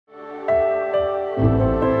One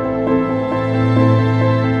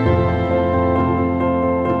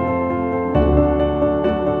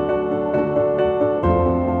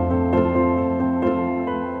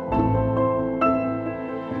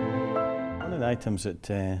of the items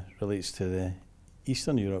that relates to the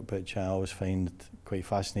Eastern Europe, which I always find quite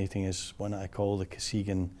fascinating, is one that I call the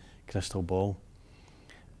Kosygin crystal ball.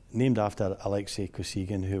 Named after Alexei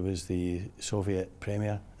Kosygin, who was the Soviet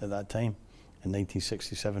premier at that time in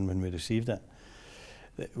 1967 when we received it.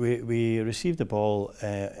 We received the ball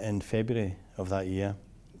in February of that year,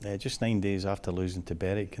 just 9 days after losing to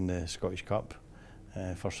Berwick in the Scottish Cup,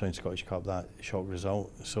 first round Scottish Cup, that shock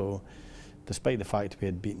result. So despite the fact we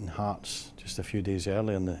had beaten Hearts just a few days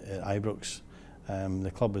earlier at Ibrox,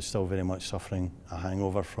 the club was still very much suffering a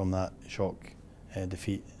hangover from that shock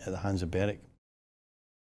defeat at the hands of Berwick.